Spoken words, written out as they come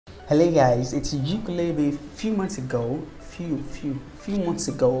Hello guys, it's Ayinkulebe. Few months ago,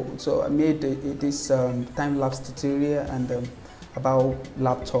 so I made this time-lapse tutorial and about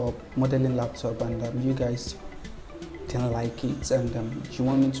modeling laptop, and you guys didn't like it, and you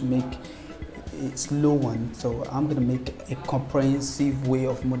want me to make a slow one, so I'm gonna make a comprehensive way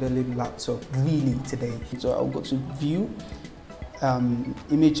of modeling laptop really today. So I'll go to view,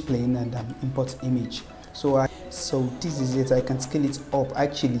 image plane, and import image. So this is it. I can scale it up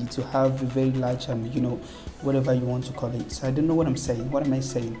actually to have a very large whatever you want to call it. So I don't know what I'm saying. What am I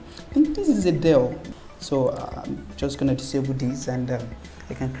saying? I think this is a Dell. So I'm just gonna disable this, and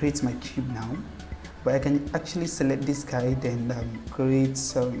I can create my cube now. But I can actually select this guy, then create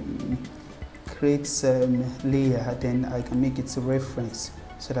some layer, then I can make it a reference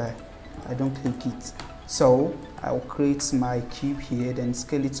so that I don't click it. So I'll create my cube here, then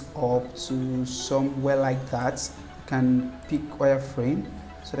scale it up to somewhere like that. I can pick wireframe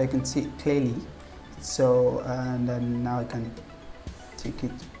so that I can see it clearly. So and then now I can take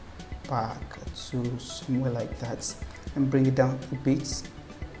it back to somewhere like that and bring it down a bit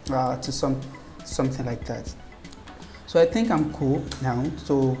to something like that. So I think I'm cool now.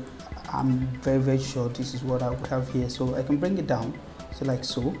 So I'm very sure this is what I would have here. So I can bring it down, so like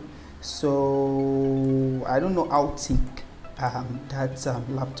so. So I don't know how thick that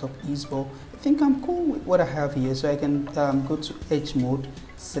laptop is, but I think I'm cool with what I have here. So I can go to edge mode,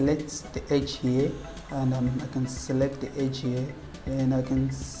 select the edge here, and I can select the edge here, and I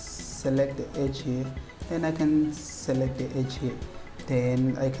can select the edge here, and I can select the edge here.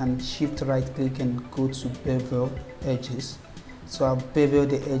 Then I can shift right click and go to bevel edges. So I've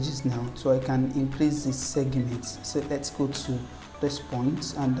beveled the edges now, so I can increase the segments. So let's go to this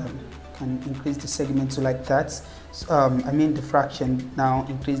point, and can increase the segment to like that. I mean the fraction now,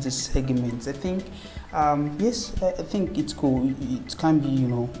 increase the segments. I think yes, I think it's cool. It can be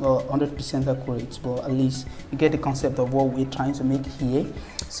 100% accurate, but at least you get the concept of what we're trying to make here.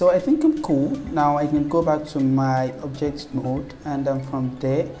 So I think I'm cool. Now I can go back to my object mode, and from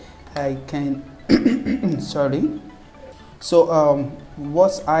there I can sorry. So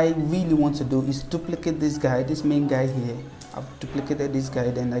what I really want to do is duplicate this guy, this main guy here. I've duplicated this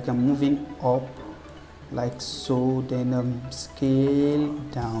guy, then I can move him up like so, then scale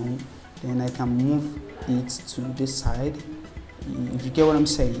down, then I can move it to this side. If you get what I'm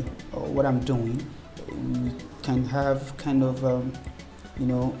saying or what I'm doing, we can have kind of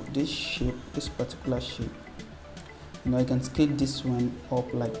this shape, this particular shape. I can scale this one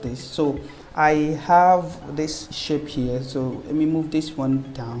up like this. So I have this shape here, so let me move this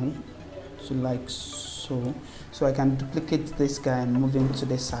one down, so like so. So I can duplicate this guy and move him to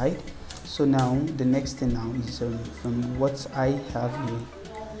the side. So now the next thing now is from what I have here,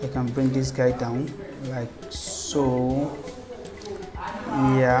 I can bring this guy down like so.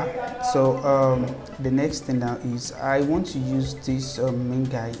 Yeah. So the next thing now is I want to use this main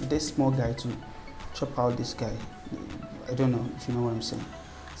guy, this small guy, to chop out this guy. I don't know if you know what I'm saying.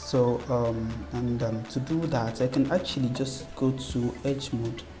 So to do that, I can actually just go to edge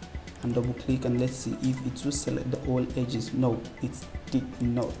mode and double click, and let's see if it will select the whole edges. No, it did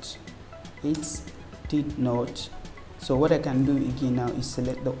not. It did not. So what I can do again now is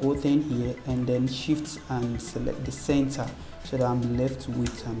select the whole thing here, and then shift and select the center, so that I'm left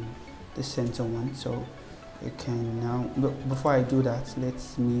with the center one. So I can now, before I do that,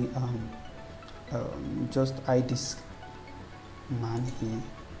 let me just hide this man here.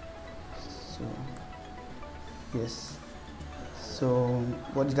 So yes. So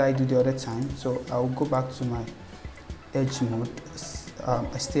what did I do the other time? So I'll go back to my edge mode.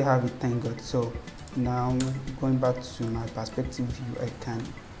 I still have it, thank God. So now going back to my perspective view, I can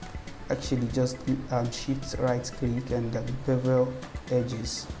actually just shift right click and bevel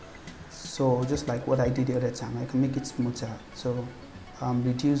edges. So just like what I did the other time, I can make it smoother. So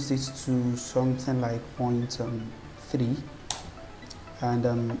reduce this to something like 0.3 and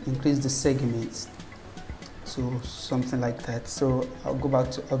increase the segments to something like that. So I'll go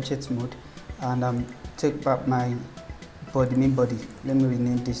back to object mode and take back my main body. Let me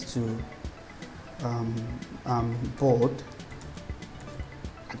rename this to board.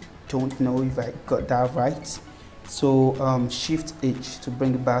 I don't know if I got that right. So shift H to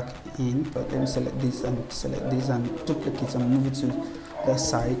bring it back in, but let me select this and duplicate and move it to the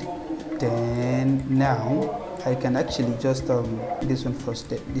side. Then now I can actually just this one first,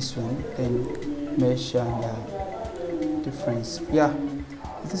 this one, then mesh and difference. Yeah,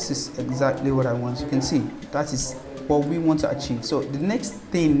 this is exactly what I want. You can see that is what we want to achieve. So the next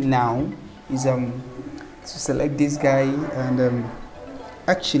thing now is to select this guy and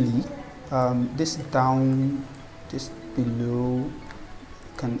actually this down, this below,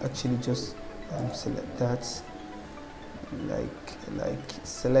 can actually just select that, like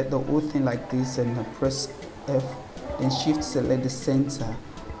select the whole thing like this, and press F, then shift select the center,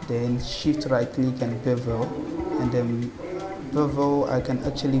 then shift right click and bevel, and then bevel I can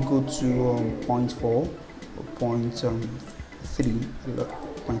actually go to 0.4 or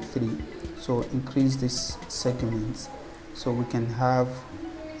 0.3, so increase this segment so we can have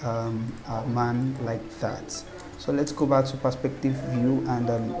our man like that. So let's go back to perspective view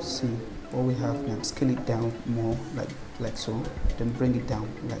and see what we have now. Scale it down more, like so, then bring it down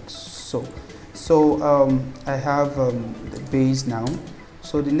like so. So I have the base now.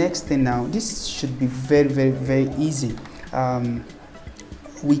 So the next thing now, this should be very easy.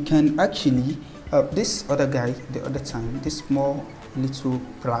 We can actually this other guy the other time, this small little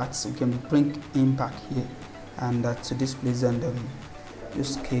brats, we can bring him back here and to this place, and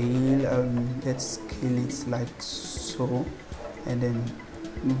just scale, let's scale it like so, and then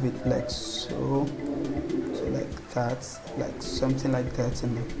move it like so, like that, like something like that,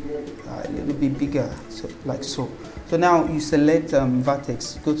 and a little bit bigger, so like so. So now you select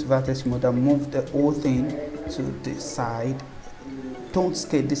vertex, go to vertex mode and move the whole thing to the side. Don't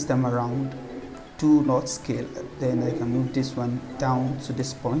scale this time around, do not scale. Then I can move this one down to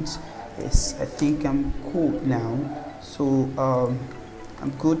this point. Yes, I think I'm cool now. So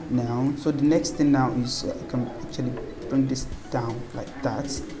I'm good now. So the next thing now is I can actually bring this down like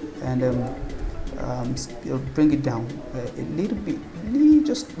that, and bring it down a little bit,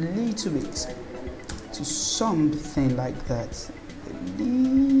 just a little bit, to something like that, a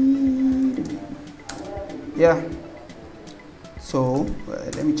little bit, yeah. So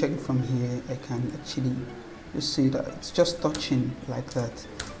let me check it from here. I can actually just see that it's just touching like that.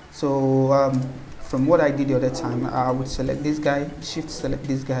 So from what I did the other time, I would select this guy, shift select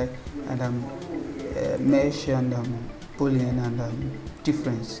this guy, and mesh and boolean and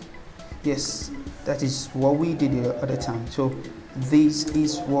difference. Yes, that is what we did the other time. So this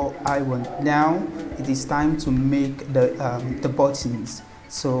is what I want. Now it is time to make the buttons.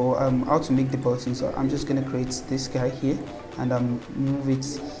 So how to make the buttons? So I'm just gonna create this guy here and move it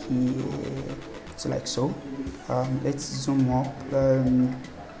here, so like so. Let's zoom up, can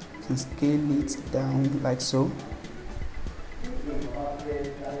scale it down like so,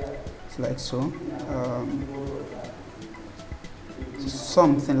 like so,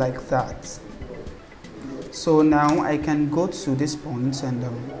 something like that. So now I can go to this point and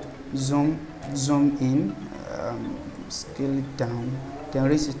zoom in, scale it down, then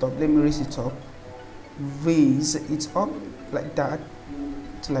raise it up. Let me raise it up, raise it up like that,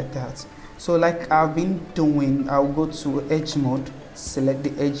 like that. So like I've been doing, I'll go to edge mode, select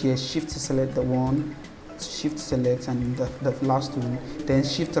the edge here, shift to select the one, shift select and the last one, then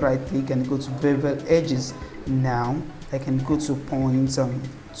shift right click and go to bevel edges. Now I can go to point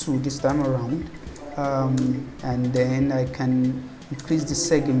 2 this time around, and then I can increase the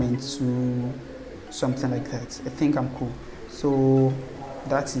segment to something like that. I think I'm cool. So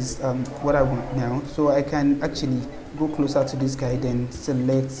that is what I want now. So I can actually go closer to this guy, then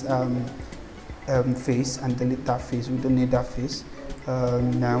select face and delete that face. We don't need that face.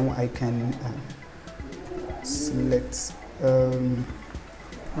 Now I can select,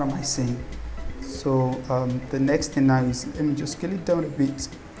 what am I saying? So the next thing now is, let me just scale it down a bit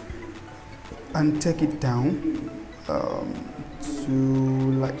and take it down to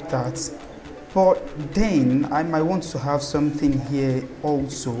like that. But then I might want to have something here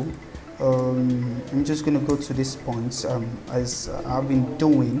also. I'm just going to go to this point as I've been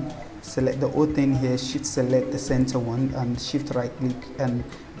doing. Select the whole thing here, shift select the center one and shift right click and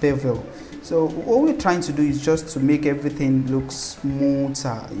bevel. So what we're trying to do is just to make everything look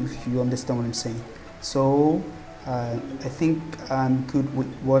smoother, if you understand what I'm saying. So I think I'm good with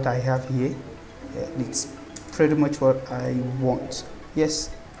what I have here. It's pretty much what I want. Yes,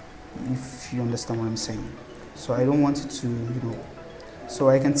 if you understand what I'm saying. So I don't want it to, so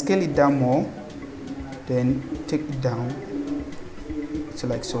I can scale it down more, then take it down to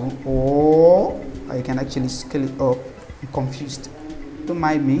like so, or I can actually scale it up. I'm confused, don't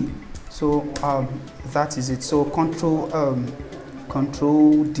mind me. So that is it. So control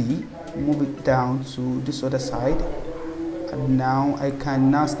D, move it down to this other side, and now I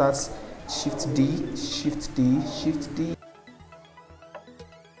can now start shift D, shift D, shift D.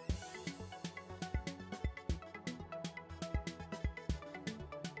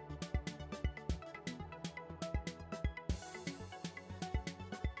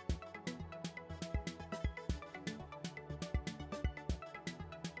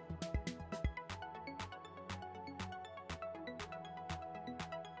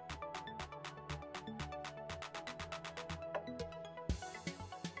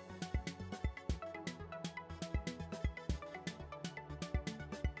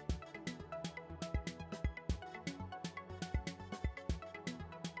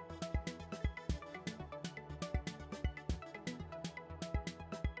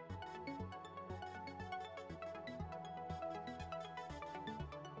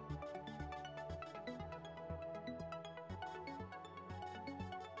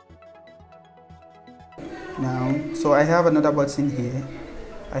 now. So I have another button here.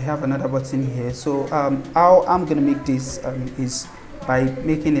 So how I'm gonna make this is by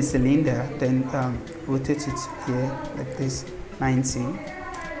making a cylinder, then rotate it here like this 90,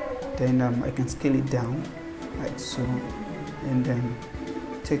 then I can scale it down like so, and then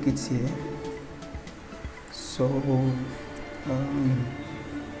take it here. So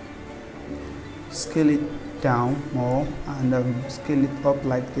scale it down more and scale it up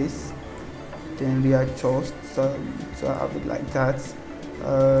like this, then readjust, so I have it like that,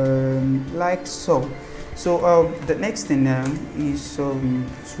 like so. So the next thing is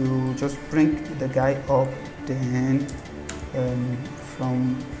to just bring the guy up, then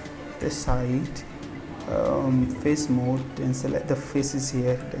from the side, face mode, then select the faces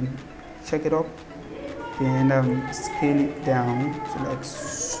here, then check it up, then scale it down to like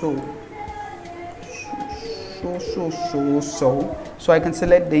so. So I can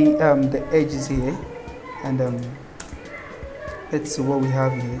select the edges here, and let's see what we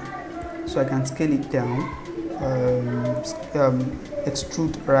have here. So I can scale it down,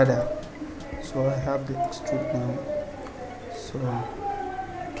 extrude rather. So I have the extrude now, so I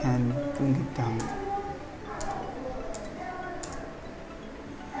can bring it down.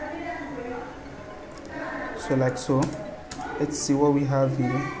 So like so. Let's see what we have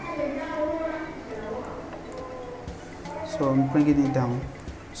here. So I'm bringing it down.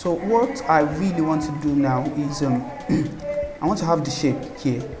 So what I really want to do now is I want to have the shape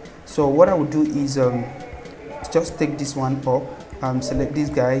here. So what I would do is just take this one up, select this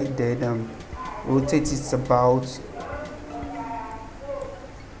guy, then rotate it about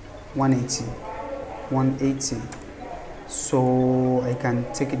 180. So I can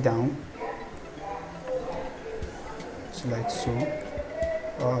take it down. So like so.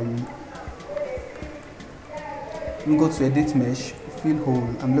 Let me go to edit mesh, fill hole.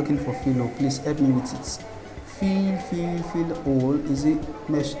 I'm looking for fill hole. Please help me with it. Fill hole. Is it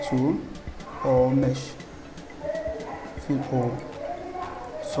mesh tool or mesh? Fill hole.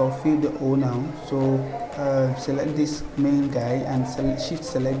 So fill the hole now. So select this main guy and shift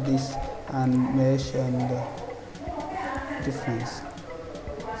select this and mesh and difference.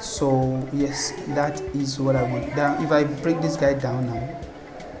 So yes, that is what I want. Now if I break this guy down now,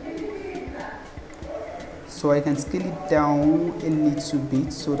 so I can scale it down a little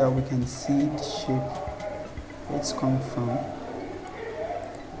bit so that we can see the shape where it's coming from.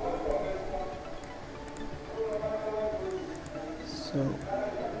 So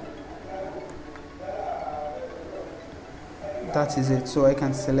that is it. So I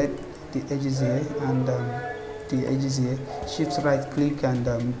can select the edges here and the edges here, shift right click and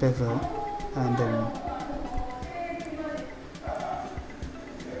bevel, and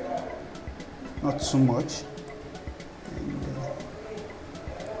not too much, and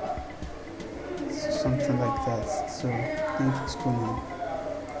something like that. So I think it's cool now.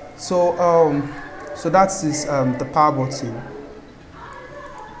 So that is the power button.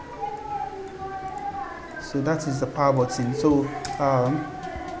 So that is the power button. So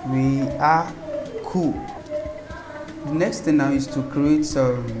we are cool. The next thing now is to create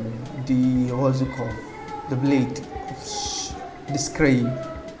the what's it called, the blade, the screen.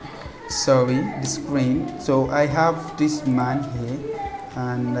 Sorry, the screen. So I have this man here,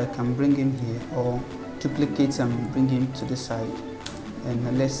 and I can bring him here or duplicate and bring him to the side,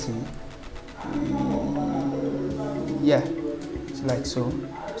 and let's see. Yeah, it's like so.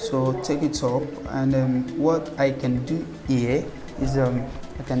 So take it up, and what I can do here is I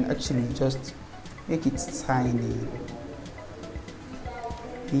can actually just make it tiny.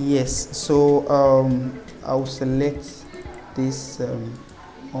 Yes, so I'll select this,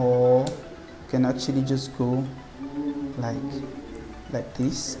 or can actually just go like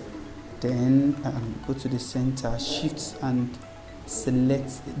this, then go to the center, shift and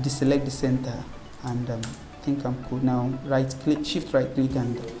deselect the center, and I think I'm cool now. Right click, shift right click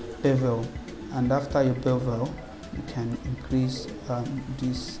and bevel, and after your bevel you can increase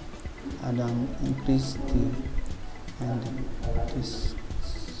this and increase the and this,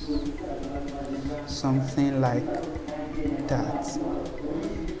 something like that,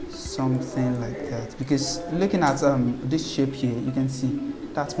 because looking at this shape here, you can see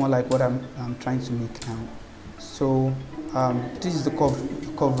that's more like what I'm trying to make now. So this is the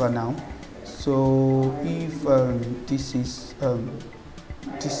cover now. So if this is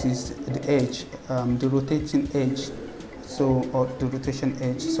the edge, the rotating edge, so or the rotation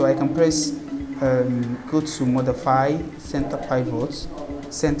edge, so I can press go to modify center pivots,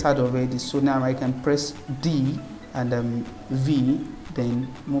 centered already. So now I can press D and V, then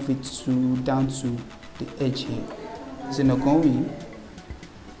move it down to the edge here. Is it not going?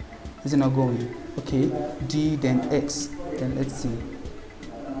 Okay, D, then X, then let's see.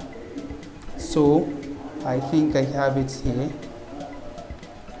 So I think I have it here.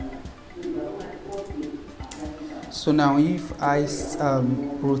 So now if I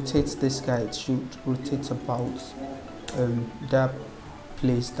rotate this guy, it should rotate about that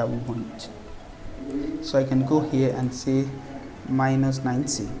place that we want. So I can go here and say minus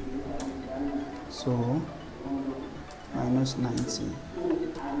 90. So minus 90,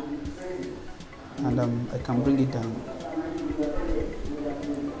 and I can bring it down.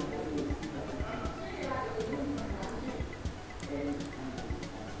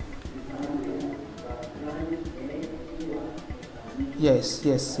 Yes.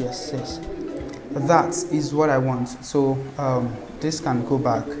 That is what I want. So this can go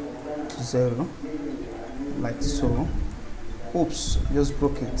back to 0, like so. Oops, just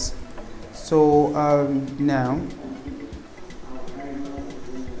broke it. So now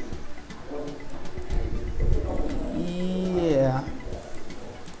yeah.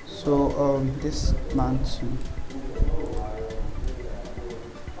 So this man too,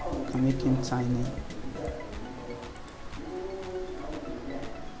 can make him tiny.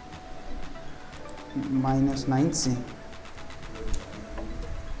 Minus 90.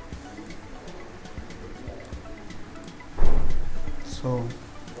 So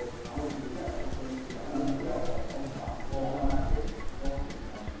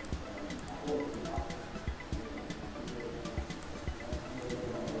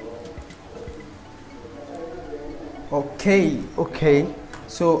okay.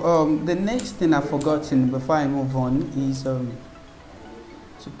 So the next thing I've forgotten before I move on is to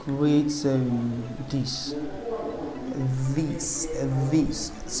create this.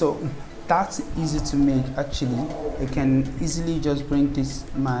 So that's easy to make. Actually, I can easily just bring this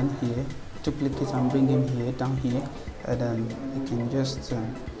man here, duplicate and bring him here, down here, and I can just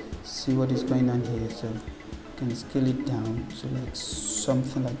see what is going on here. So I can scale it down to like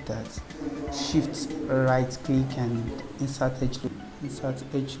something like that. Shift right click and insert edge loop, insert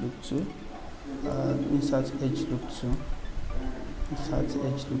edge loop 2, insert edge loop 2, insert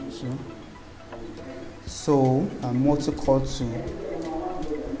edge loop 2. So multi-core 2.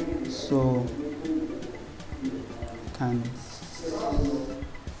 So I can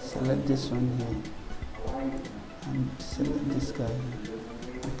select this one here and select this guy here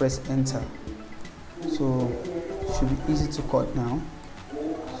and press enter. So it should be easy to cut now.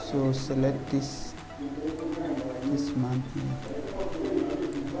 So select this man here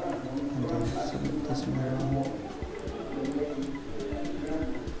and then select this man here.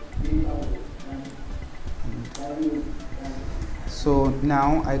 So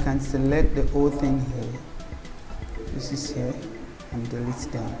now I can select the whole thing here. This is here and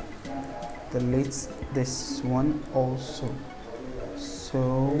delete them. Delete this one also.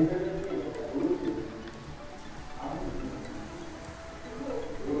 So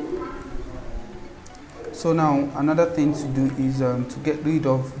now another thing to do is to get rid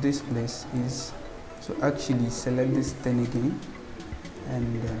of this place is to actually select this thing again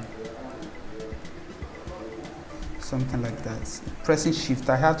and something like that. Pressing shift,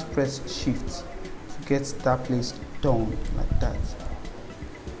 I have to press shift to get that place done like that.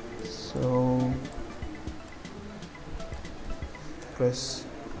 So press,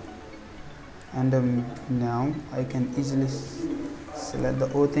 and now I can easily select the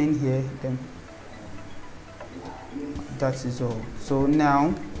whole thing here, then that is all. So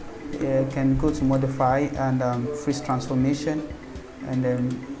now I can go to modify and freeze transformation, and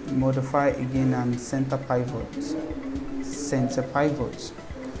then modify again and center pivots.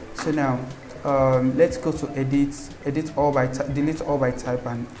 So now let's go to delete all by type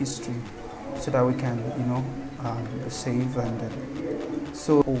and history, so that we can save and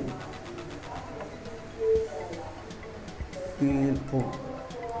so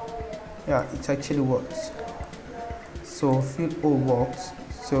yeah, it actually works. So fill all works.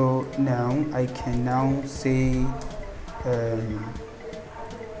 So now I can now say I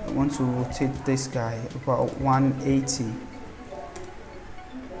want to rotate this guy about 180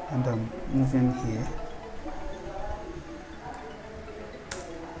 and move him here.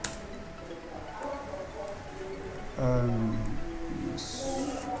 Let's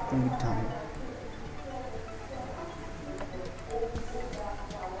bring it down.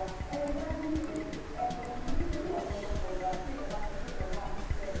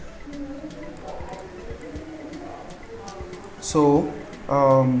 So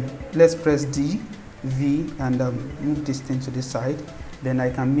let's press D, V, and move this thing to the side. Then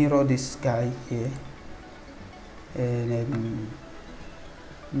I can mirror this guy here, and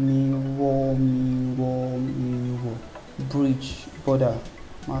mirror, bridge border.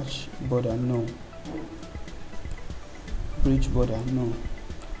 Match border, no. Bridge border, no.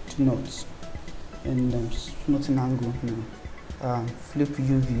 Do not. And smoothing angle, no. Flip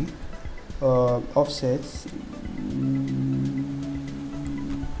UV, offset,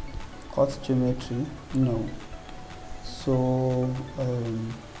 cut geometry, no. So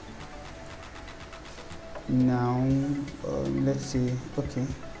now let's see. Okay,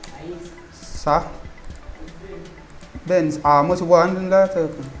 sir, Ben's multi one letter.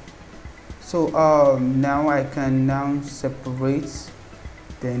 So now I can now separate.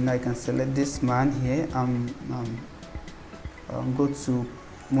 Then I can select this man here. Go to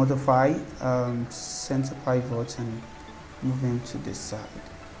modify, center pivot, and move him to this side.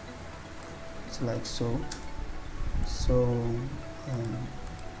 It's like so. So I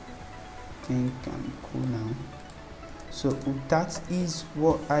think I'm cool now. So that is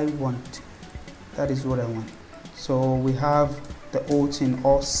what I want. That is what I want. So we have the whole thing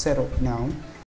all set up now.